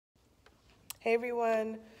Hey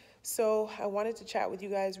everyone. So I wanted to chat with you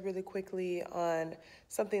guys really quickly on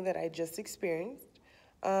something that I just experienced.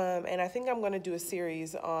 And I think I'm going to do a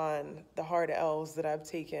series on the hard L's that I've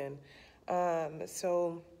taken.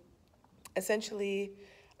 So essentially,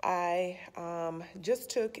 I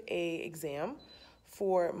just took a exam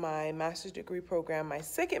for my master's degree program, my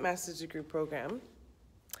second master's degree program.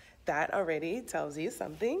 That already tells you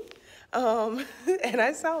something. And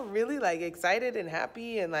I sound really like excited and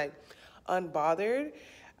happy and like unbothered.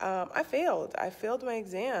 I failed. I failed my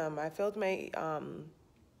exam. I failed my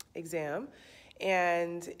exam.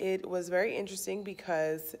 And it was very interesting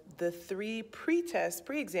because the three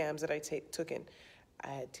pre-exams that I had taken,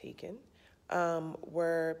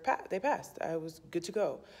 they passed. I was good to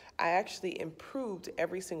go. I actually improved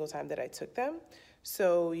every single time that I took them.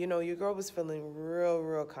 So, your girl was feeling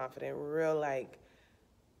real confident, real like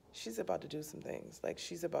she's about to do some things.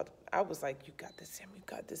 I was like, you got this, Sam, you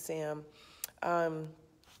got this, Sam.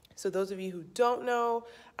 So those of you who don't know,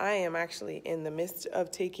 I am actually in the midst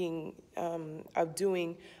of doing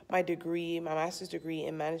my master's degree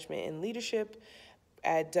in management and leadership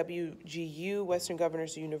at WGU, Western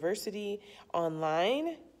Governors University,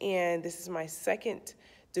 online. And this is my second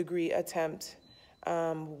degree attempt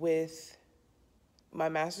with my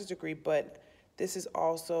master's degree, but this is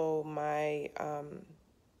also my,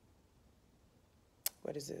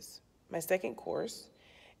 my second course.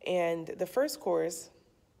 And the first course,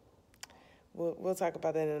 we'll talk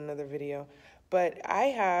about that in another video, but I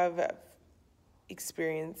have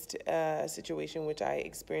experienced a situation which I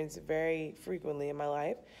experience very frequently in my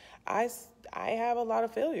life. I have a lot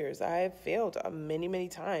of failures. I have failed many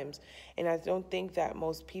times, and I don't think that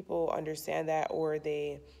most people understand that, or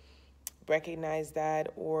they recognize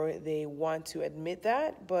that, or they want to admit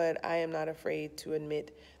that, but I am not afraid to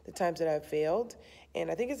admit the times that I've failed. And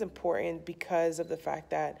I think it's important because of the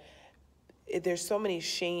fact that there's so many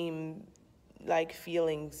shame-like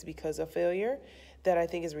feelings because of failure that I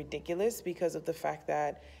think is ridiculous, because of the fact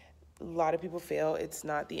that a lot of people fail. It's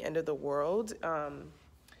not the end of the world. I'm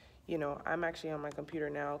actually on my computer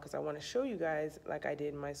now because I want to show you guys, like I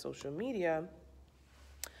did in my social media,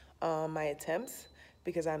 my attempts,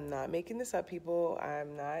 because I'm not making this up, people.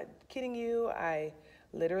 I'm not kidding you. I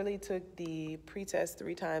literally took the pre-test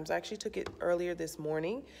 3 times. I actually took it earlier this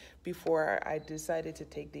morning before I decided to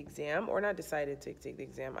take the exam, or not decided to take the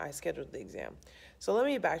exam, I scheduled the exam. So let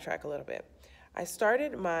me backtrack a little bit. I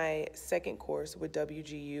started my second course with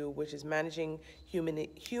WGU, which is Managing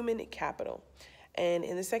Human Capital. And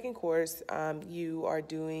in the second course, you are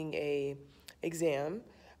doing a exam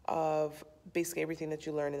of basically everything that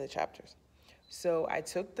you learn in the chapters. So I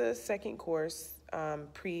took the second course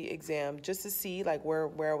pre-exam just to see like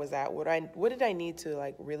where I was at, what did I need to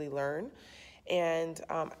like really learn, and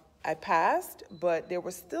I passed, but there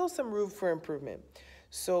was still some room for improvement.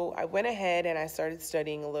 So I went ahead and I started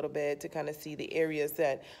studying a little bit to kind of see the areas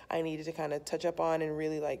that I needed to kind of touch up on and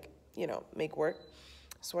really make work.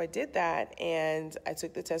 So I did that, and I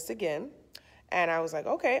took the test again. And I was like,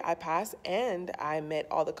 okay, I passed and I met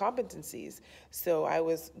all the competencies. So I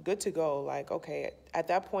was good to go. Like, okay, at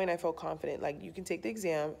that point I felt confident. Like, you can take the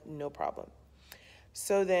exam, no problem.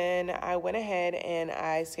 So then I went ahead and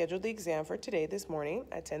I scheduled the exam for today, this morning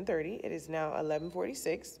at 10:30. It is now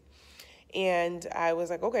 11:46. And I was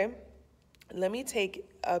like, okay, let me take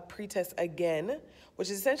a pretest again, which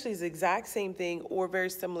is essentially the exact same thing or very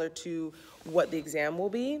similar to what the exam will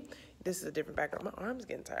be. This is a different background. My arm's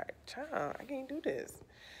getting tired. Child, I can't do this.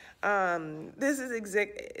 This is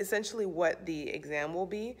essentially what the exam will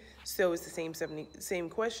be. So it's the same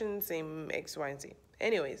questions, same X, Y, and Z.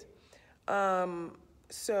 Anyways,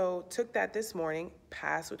 so took that this morning,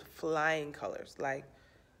 passed with flying colors, like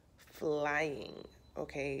flying.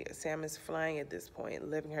 Okay, Sam is flying at this point,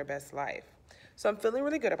 living her best life. So I'm feeling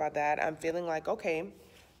really good about that. I'm feeling like, okay,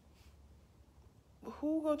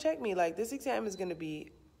 who gonna check me? Like, this exam is gonna be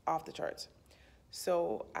off the charts.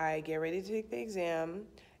 So I get ready to take the exam.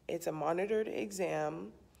 It's a monitored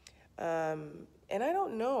exam. And I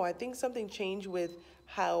don't know, I think something changed with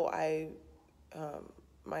how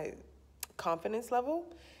my confidence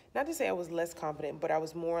level. Not to say I was less confident, but I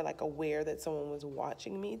was more like aware that someone was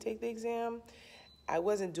watching me take the exam. I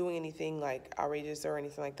wasn't doing anything like outrageous or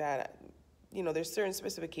anything like that. There's certain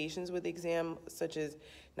specifications with the exam, such as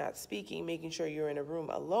not speaking, making sure you're in a room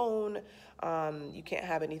alone. You can't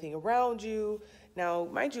have anything around you. Now,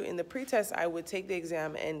 mind you, in the pretest, I would take the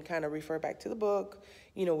exam and kind of refer back to the book,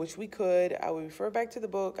 which we could. I would refer back to the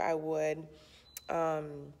book. I would,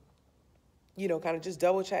 kind of just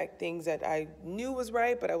double check things that I knew was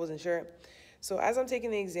right, but I wasn't sure. So as I'm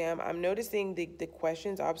taking the exam, I'm noticing the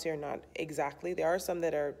questions obviously are not exactly. There are some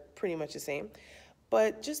that are pretty much the same,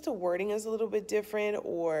 but just the wording is a little bit different,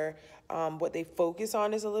 or what they focus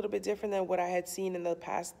on is a little bit different than what I had seen in the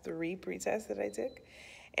past 3 pre-tests that I took.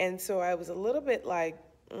 And so I was a little bit like,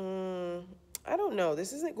 I don't know,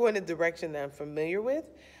 this isn't going the direction that I'm familiar with,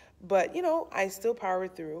 but you know, I still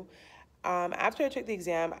powered through. After I took the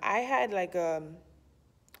exam, I had like a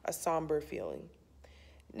somber feeling.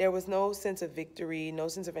 There was no sense of victory, no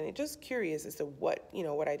sense of anything, just curious as to what, you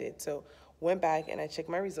know, what I did. So went back and I checked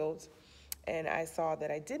my results, and I saw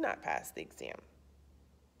that I did not pass the exam.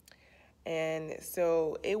 And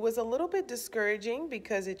so it was a little bit discouraging,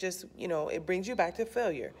 because it just, you know, it brings you back to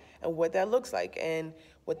failure and what that looks like and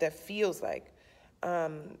what that feels like.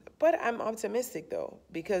 But I'm optimistic though,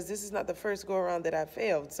 because this is not the first go around that I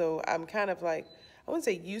failed. So I'm kind of like, I wouldn't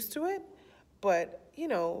say used to it, but you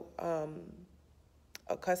know,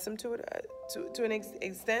 accustomed to it to an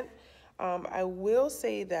extent. I will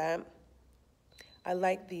say that I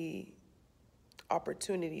like the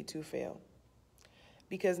opportunity to fail,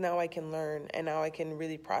 because now I can learn and now I can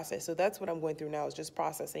really process. So that's what I'm going through now, is just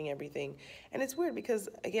processing everything. And it's weird because,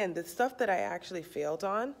 again, the stuff that I actually failed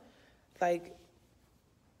on, like,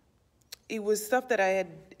 it was stuff that I had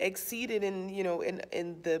exceeded in, you know,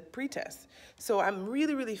 in the pretest. So I'm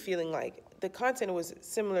really, really feeling like the content was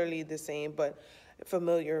similarly the same, but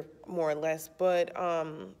familiar more or less. But,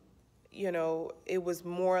 you know, it was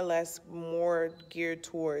more or less more geared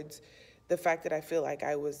towards the fact that I feel like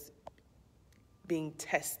I was being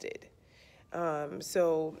tested.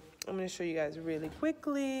 So I'm going to show you guys really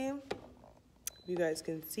quickly. You guys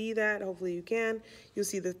can see that. Hopefully you can. You'll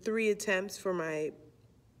see the 3 attempts for my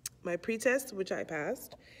pretest, which I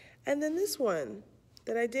passed, and then this one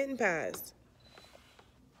that I didn't pass.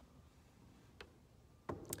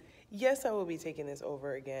 Yes, I will be taking this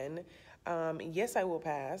over again. Yes, I will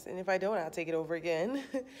pass, and if I don't, I'll take it over again.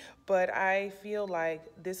 But I feel like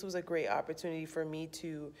this was a great opportunity for me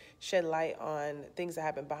to shed light on things that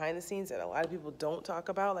happen behind the scenes that a lot of people don't talk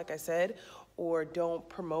about, like I said, or don't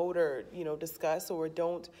promote, or, you know, discuss, or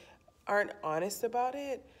aren't honest about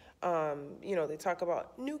it. You know, they talk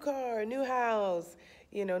about new car, new house,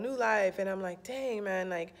 you know, new life, and I'm like, dang, man,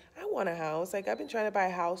 like, I want a house. Like, I've been trying to buy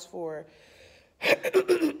a house for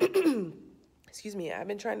excuse me, I've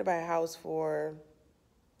been trying to buy a house for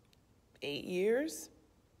 8 years.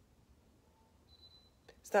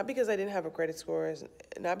 It's not because I didn't have a credit score, it's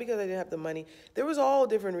not because I didn't have the money. There was all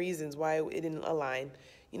different reasons why it didn't align.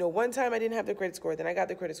 You know, one time I didn't have the credit score, then I got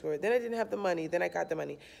the credit score, then I didn't have the money, then I got the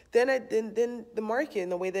money, then the market in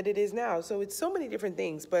the way that it is now. So it's so many different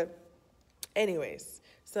things. But anyways,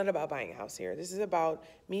 it's not about buying a house here. This is about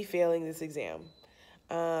me failing this exam.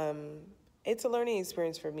 It's a learning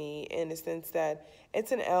experience for me, in the sense that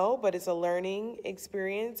it's an L, but it's a learning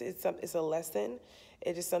experience. It's a lesson.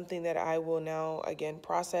 It is something that I will now, again,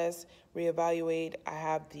 process, reevaluate. I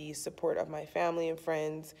have the support of my family and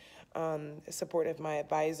friends, support of my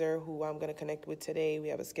advisor, who I'm going to connect with today. We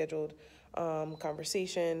have a scheduled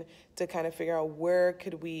conversation to kind of figure out where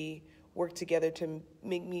could we work together to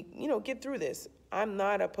make me, you know, get through this. I'm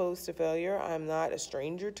not opposed to failure. I'm not a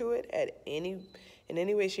stranger to it in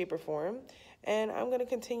any way, shape, or form. And I'm going to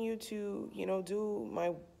continue to, you know, do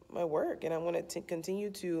my work, and I'm going to continue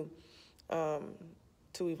to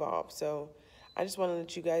evolve. So I just want to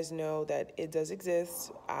let you guys know that it does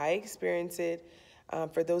exist. I experience it.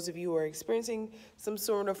 For those of you who are experiencing some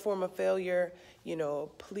sort of form of failure, you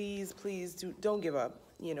know, please don't give up.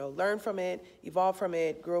 You know, learn from it, evolve from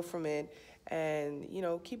it, grow from it, and, you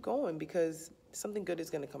know, keep going, because something good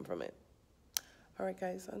is going to come from it. All right,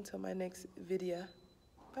 guys, until my next video.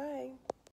 Bye.